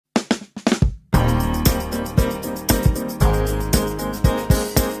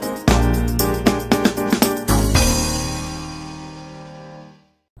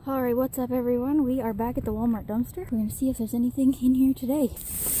what's up everyone? We are back at the Walmart dumpster. We're gonna see if there's anything in here today.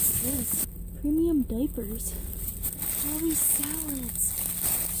 Yes, premium diapers. All these salads.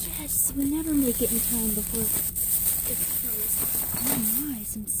 Yes, we never make it in time before it's closed. Oh my,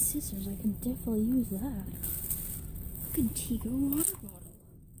 some scissors. I can definitely use that. Contigo water bottle.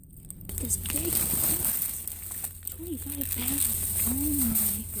 This big box. 25 pounds. Oh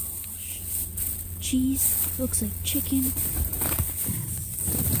my gosh. Cheese. Looks like chicken.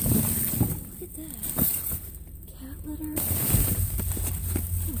 Look at that. Cat litter.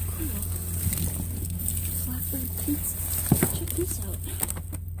 Oh, cool. Flatbread pizza. Check this out.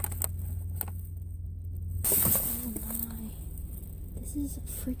 Oh my. This is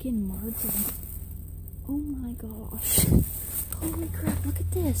freaking margarine. Oh my gosh. Holy crap, look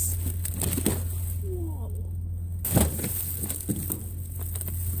at this. Whoa.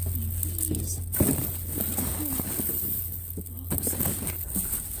 These.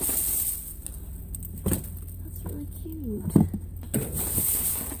 That's really cute.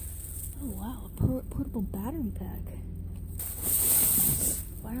 Oh wow, a portable battery pack.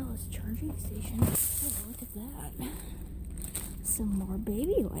 Wireless charging station. Oh, look at that. Some more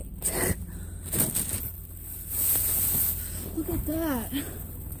baby wipes. Look at that.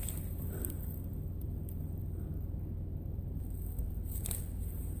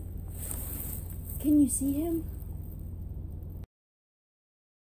 Can you see him?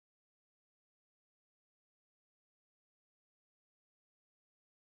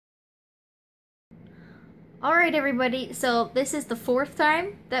 Alright everybody, so this is the 4th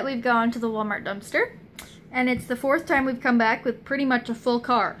time that we've gone to the Walmart dumpster. And it's the 4th time we've come back with pretty much a full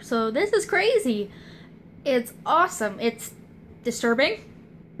car. So this is crazy. It's awesome. It's disturbing,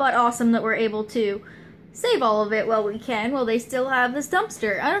 but awesome that we're able to save all of it while we can, while they still have this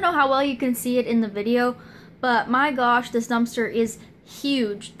dumpster. I don't know how well you can see it in the video, but my gosh, this dumpster is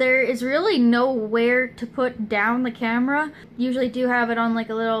huge. There is really nowhere to put down the camera. Usually do have it on like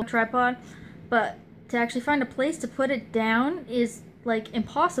a little tripod, but to actually find a place to put it down is like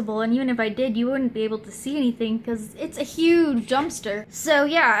impossible, and even if I did, you wouldn't be able to see anything because it's a huge dumpster. So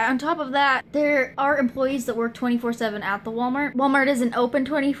yeah, on top of that, there are employees that work 24/7 at the Walmart. Walmart isn't open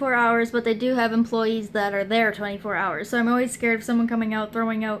 24 hours, but they do have employees that are there 24 hours. So I'm always scared of someone coming out,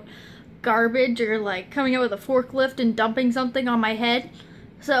 throwing out garbage, or like coming out with a forklift and dumping something on my head.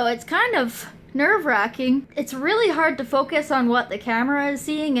 So it's kind of nerve-wracking. It's really hard to focus on what the camera is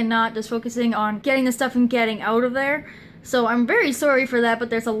seeing and not just focusing on getting the stuff and getting out of there. So I'm very sorry for that,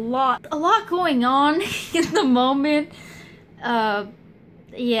 but there's a lot going on in the moment.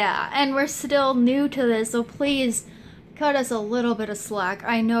 Yeah, and we're still new to this, so please cut us a little bit of slack.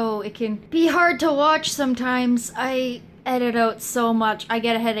 I know it can be hard to watch sometimes. I edit out so much, I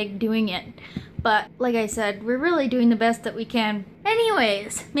get a headache doing it. But like I said, we're really doing the best that we can.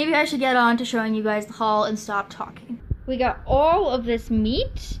 Anyways, maybe I should get on to showing you guys the haul and stop talking. We got all of this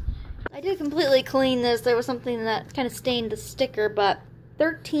meat. I did completely clean this. There was something that kind of stained the sticker, but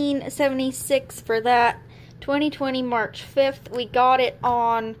 $13.76 for that. 2020 March 5th. We got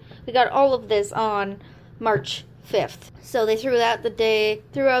all of this on March 5th. So they threw that out the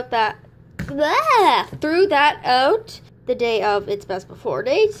day of its best before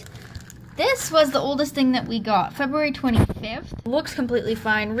date. This was the oldest thing that we got, February 25th. Looks completely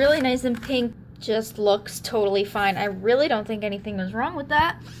fine, really nice and pink, just looks totally fine. I really don't think anything was wrong with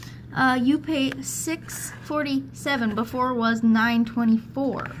that. You pay $6.47, before was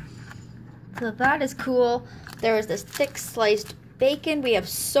 $9.24. So that is cool. There is this thick sliced bacon. We have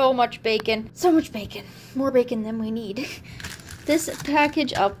so much bacon. So much bacon. More bacon than we need. This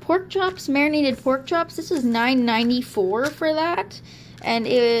package of pork chops, marinated pork chops, this is $9.94 for that. And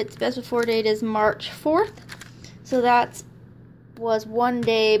its best before date is March 4th. So that was one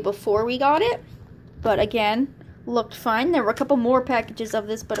day before we got it. But again, looked fine. There were a couple more packages of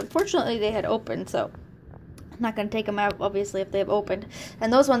this, but unfortunately they had opened, so I'm not going to take them out, obviously, if they have opened.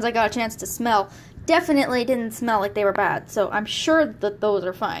 And those ones I got a chance to smell. Definitely didn't smell like they were bad, so I'm sure that those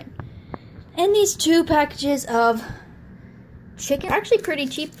are fine. And these 2 packages of chicken, actually pretty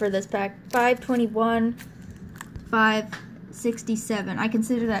cheap for this pack. $5.21, $5.67. I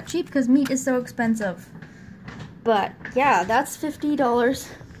consider that cheap because meat is so expensive. But yeah, that's $50.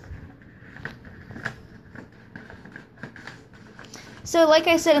 So like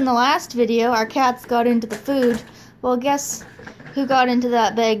I said in the last video, our cats got into the food. Well, guess who got into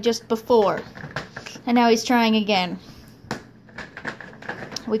that bag just before? And now he's trying again.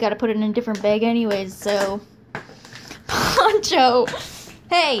 We gotta put it in a different bag anyways, so... Poncho!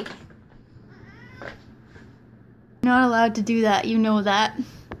 Hey! You're not allowed to do that, you know that.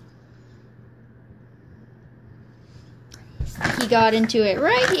 he got into it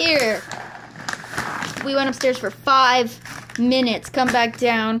right here. We went upstairs for 5 minutes, come back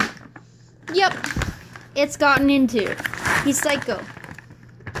down. Yep, it's gotten into. He's psycho.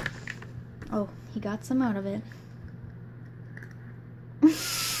 Oh, he got some out of it.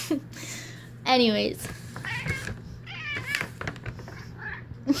 Anyways.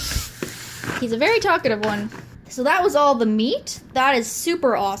 He's a very talkative one. So that was all the meat. That is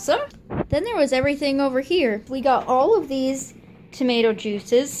super awesome. Then there was everything over here. We got all of these tomato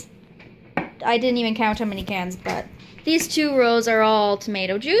juices. I didn't even count how many cans, but these 2 rows are all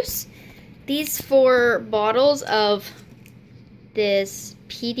tomato juice. These 4 bottles of this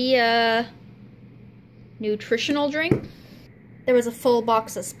Pedia nutritional drink. There was a full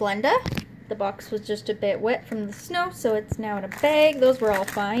box of Splenda. The box was just a bit wet from the snow, so it's now in a bag. Those were all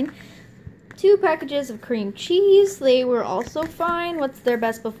fine. 2 packages of cream cheese. They were also fine. What's their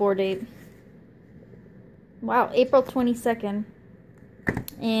best before date? Wow, April 22nd.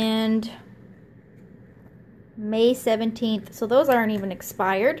 And May 17th. So those aren't even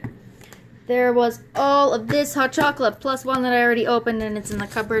expired. There was all of this hot chocolate, plus one that I already opened and it's in the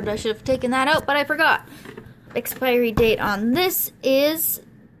cupboard. I should have taken that out, but I forgot. Expiry date on this is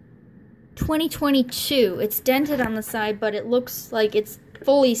 2022. It's dented on the side, but it looks like it's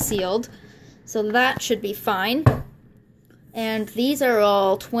fully sealed. So that should be fine. And these are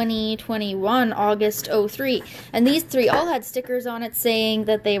all 2021, August 03. And these 3 all had stickers on it saying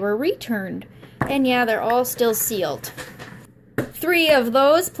that they were returned. And yeah, they're all still sealed. 3 of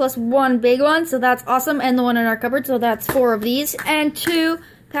those plus 1 big one, so that's awesome. And the one in our cupboard, so that's 4 of these. And 2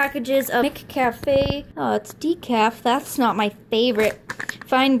 packages of McCafe. Oh, it's decaf. That's not my favorite.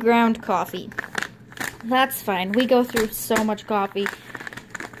 Fine ground coffee. That's fine. We go through so much coffee.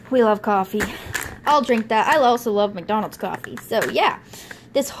 We love coffee. I'll drink that. I also love McDonald's coffee. So yeah,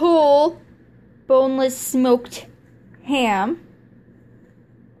 this whole boneless smoked ham.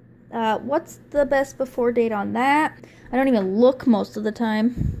 What's the best before date on that? I don't even look most of the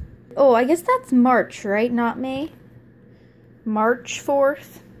time. Oh, I guess that's March, right? Not May. March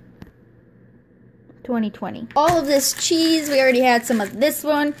 4th, 2020. All of this cheese, we already had some of this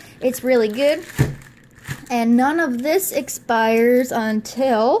one. It's really good. And none of this expires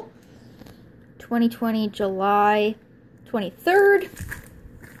until 2020, July 23rd.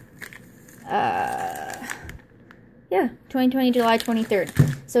 Yeah, 2020, July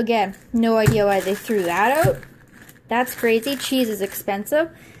 23rd. So again, no idea why they threw that out. That's crazy. Cheese is expensive.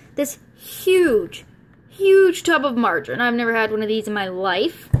 This huge tub of margarine. I've never had one of these in my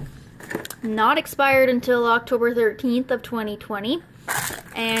life. Not expired until October 13th of 2020.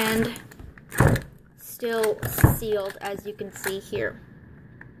 And still sealed, as you can see here.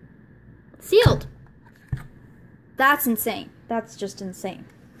 Sealed. That's insane. That's just insane.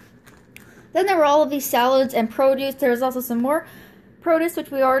 Then there were all of these salads and produce. There was also some more produce,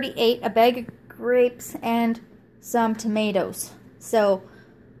 which we already ate. A bag of grapes and some tomatoes. So,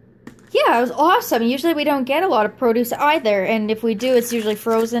 yeah, it was awesome. Usually we don't get a lot of produce either. And if we do, it's usually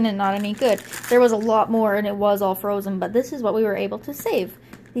frozen and not any good. There was a lot more and it was all frozen. But this is what we were able to save.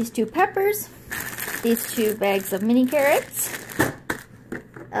 These 2 peppers. These 2 bags of mini carrots.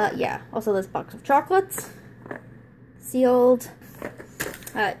 Yeah, also this box of chocolates. Sealed.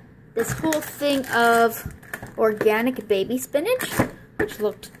 This whole thing of organic baby spinach, which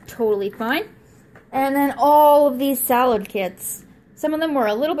looked totally fine. And then all of these salad kits. Some of them were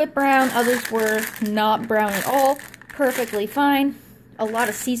a little bit brown, others were not brown at all. Perfectly fine. A lot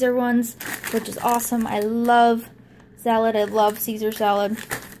of Caesar ones, which is awesome. I love salad. I love Caesar salad.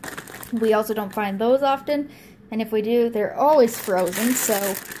 We also don't find those often. And if we do, they're always frozen.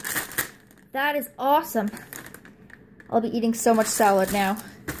 So that is awesome. I'll be eating so much salad now.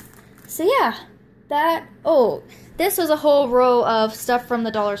 So yeah, this was a whole row of stuff from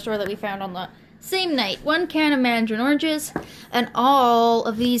the dollar store that we found on the same night. 1 can of mandarin oranges, and all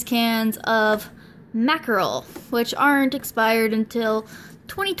of these cans of mackerel, which aren't expired until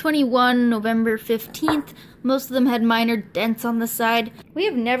 2021, November 15th. Most of them had minor dents on the side. We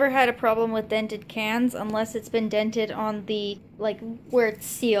have never had a problem with dented cans unless it's been dented on the, like, where it's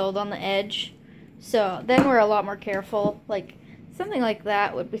sealed on the edge. So then we're a lot more careful. Like, something like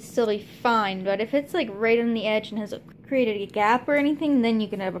that would still be fine, but if it's like right on the edge and has created a gap or anything, then you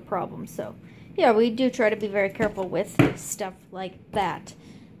can have a problem. So yeah, we do try to be very careful with stuff like that.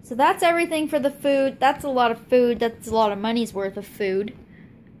 So that's everything for the food. That's a lot of food. That's a lot of money's worth of food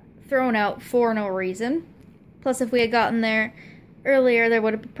thrown out for no reason. Plus, if we had gotten there earlier, there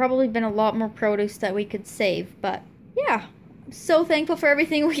would have probably been a lot more produce that we could save. But yeah, I'm so thankful for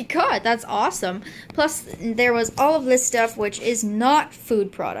everything we got. That's awesome. Plus, there was all of this stuff which is not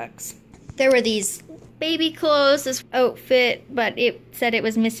food products. There were these baby clothes, this outfit, but it said it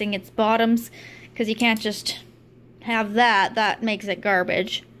was missing its bottoms because you can't just have that. That makes it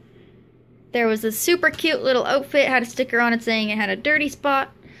garbage. There was a super cute little outfit, had a sticker on it saying it had a dirty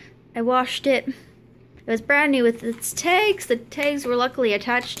spot. I washed it. It was brand new with its tags. The tags were luckily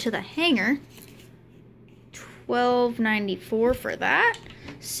attached to the hanger. $12.94 for that.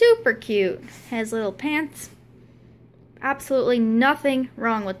 Super cute. Has little pants. Absolutely nothing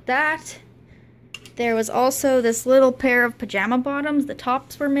wrong with that. There was also this little pair of pajama bottoms. The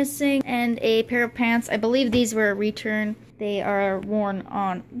tops were missing. And a pair of pants. I believe these were a return. They are worn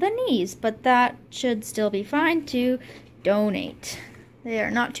on the knees. But that should still be fine to donate. They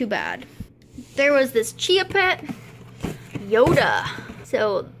are not too bad. There was this Chia Pet Yoda.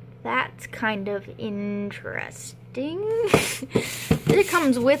 So that's kind of interesting. It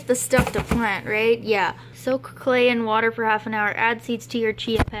comes with the stuff to plant, right? Yeah. Soak clay in water for half an hour. Add seeds to your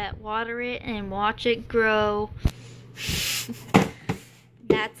Chia Pet. Water it and watch it grow.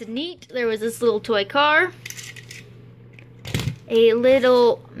 That's neat. There was this little toy car. A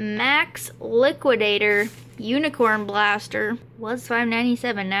little Max Liquidator Unicorn Blaster. Was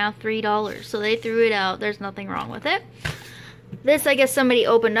 $5.97, now $3. So they threw it out. There's nothing wrong with it. This, I guess somebody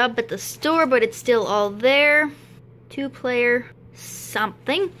opened up at the store, but it's still all there. 2-player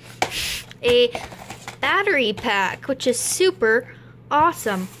something. A battery pack, which is super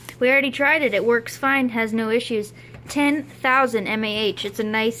awesome. We already tried it. It works fine, has no issues. 10,000 mAh. It's a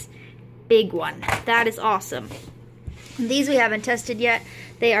nice big one. That is awesome. These we haven't tested yet.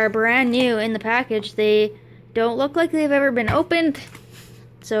 They are brand new in the package. They don't look like they've ever been opened,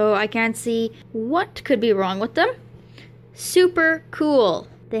 so I can't see what could be wrong with them. Super cool.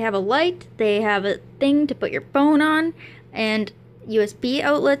 They have a light, they have a thing to put your phone on, and USB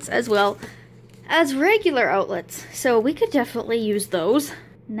outlets as well as regular outlets. So we could definitely use those.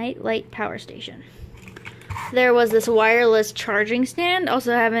 Night light power station. There was this wireless charging stand.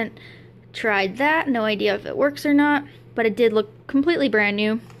 Also haven't tried that. No idea if it works or not, but it did look completely brand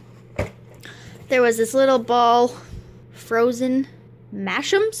new. There was this little ball frozen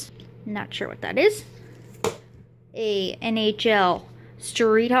Mash'ems. Not sure what that is. A NHL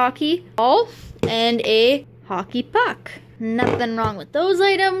street hockey ball and a hockey puck. Nothing wrong with those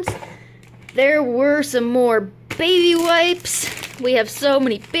items. There were some more baby wipes. We have so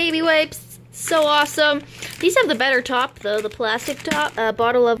many baby wipes. So awesome. These have the better top though, the plastic top. A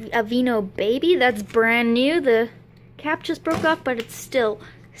bottle of Aveeno Baby. That's brand new. The cap just broke off, but it's still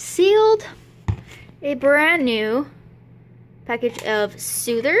sealed. A brand new package of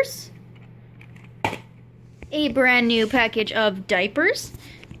Soothers. A brand new package of diapers.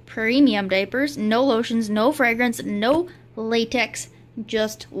 Premium diapers. No lotions, no fragrance, no latex,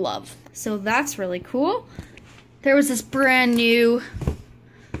 just love. So that's really cool. There was this brand new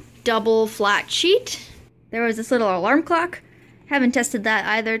double flat sheet. There was this little alarm clock. Haven't tested that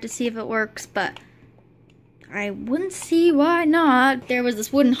either to see if it works, but I wouldn't see why not. There was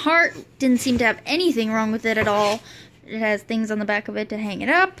this wooden heart. Didn't seem to have anything wrong with it at all. It has things on the back of it to hang it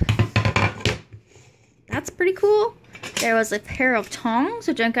up. That's pretty cool. There was a pair of tongs,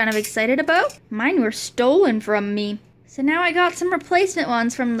 which I'm kind of excited about. Mine were stolen from me. So now I got some replacement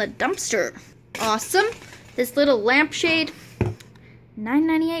ones from the dumpster. Awesome. This little lampshade.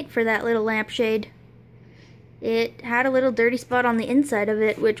 $9.98 for that little lampshade. It had a little dirty spot on the inside of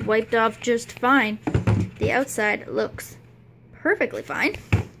it, which wiped off just fine. The outside looks perfectly fine.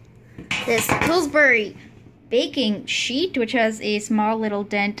 This Pillsbury baking sheet, which has a small little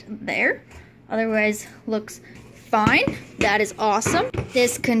dent there. Otherwise looks fine. That is awesome.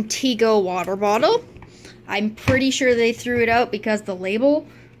 This Contigo water bottle. I'm pretty sure they threw it out because the label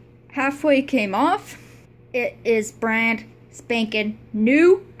halfway came off. It is brand spanking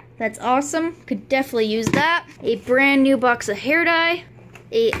new. That's awesome. Could definitely use that. A brand new box of hair dye.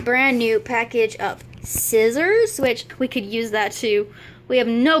 A brand new package of scissors, which we could use that too. We have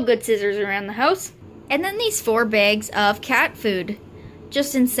no good scissors around the house. And then these 4 bags of cat food.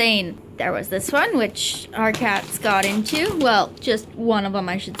 Just insane. There was this one, which our cats got into. Well, just one of them,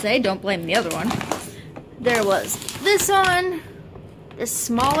 I should say. Don't blame the other one. There was this one, this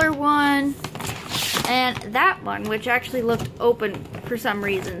smaller one, and that one, which actually looked open for some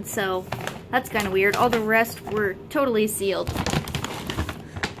reason, so that's kind of weird. All the rest were totally sealed.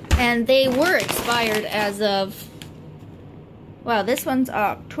 And they were expired as of, wow, this one's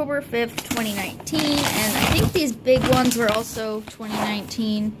October 5th, 2019, and I think these big ones were also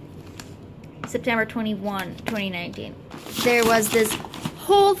 2019, September 21, 2019. There was this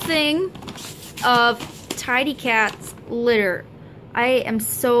whole thing of Tidy Cats litter, I am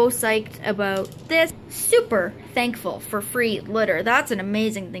so psyched about this. Super thankful for free litter. That's an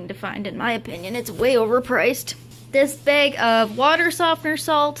amazing thing to find, in my opinion. It's way overpriced. This bag of water softener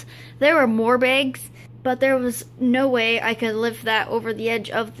salt, there were more bags, but there was no way I could lift that over the edge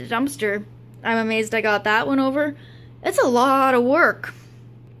of the dumpster. I'm amazed I got that one over. It's a lot of work.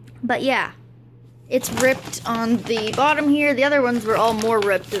 But yeah, it's ripped on the bottom here. The other ones were all more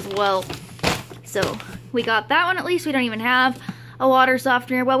ripped as well. So we got that one at least. We don't even have a water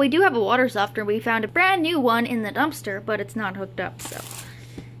softener. Well, we do have a water softener. We found a brand new one in the dumpster, but it's not hooked up, so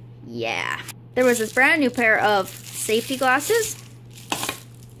yeah. There was this brand new pair of safety glasses,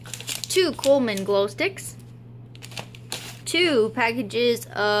 2 Coleman glow sticks, 2 packages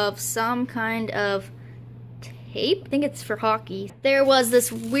of some kind of tape. I think it's for hockey. There was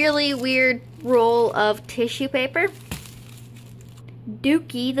this really weird roll of tissue paper.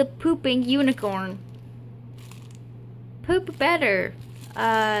 Dookie the pooping unicorn. Poop better.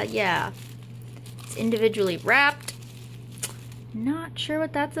 Yeah. It's individually wrapped. Not sure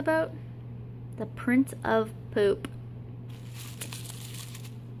what that's about. The Prince of Poop.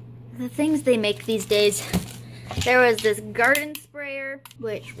 The things they make these days. There was this garden sprayer,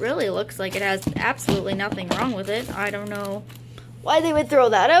 which really looks like it has absolutely nothing wrong with it. I don't know why they would throw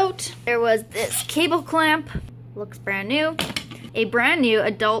that out. There was this cable clamp. Looks brand new. A brand new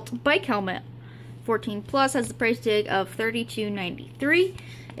adult bike helmet. 14 plus, has the price tag of $32.93.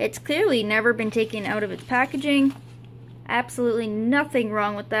 It's clearly never been taken out of its packaging. Absolutely nothing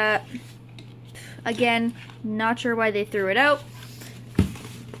wrong with that. Again, not sure why they threw it out.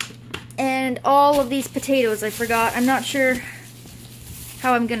 And all of these potatoes I forgot. I'm not sure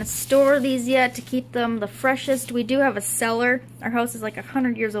how I'm gonna store these yet to keep them the freshest. We do have a cellar. Our house is like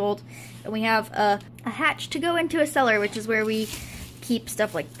 100 years old, and we have a hatch to go into a cellar, which is where we keep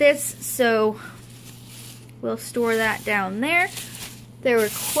stuff like this. So we'll store that down there. There were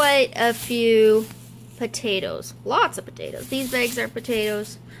quite a few potatoes. Lots of potatoes. These bags are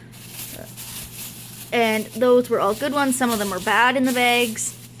potatoes. And those were all good ones. Some of them were bad in the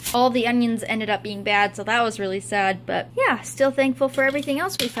bags. All the onions ended up being bad, so that was really sad. But yeah, still thankful for everything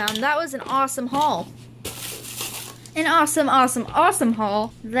else we found. That was an awesome haul. An awesome, awesome, awesome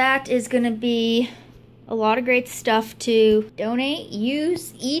haul. That is going to be a lot of great stuff to donate,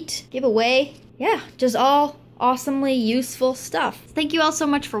 use, eat, give away. Yeah, just all awesomely useful stuff. Thank you all so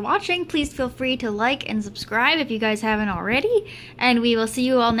much for watching. Please feel free to like and subscribe if you guys haven't already. And we will see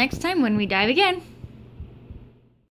you all next time when we dive again.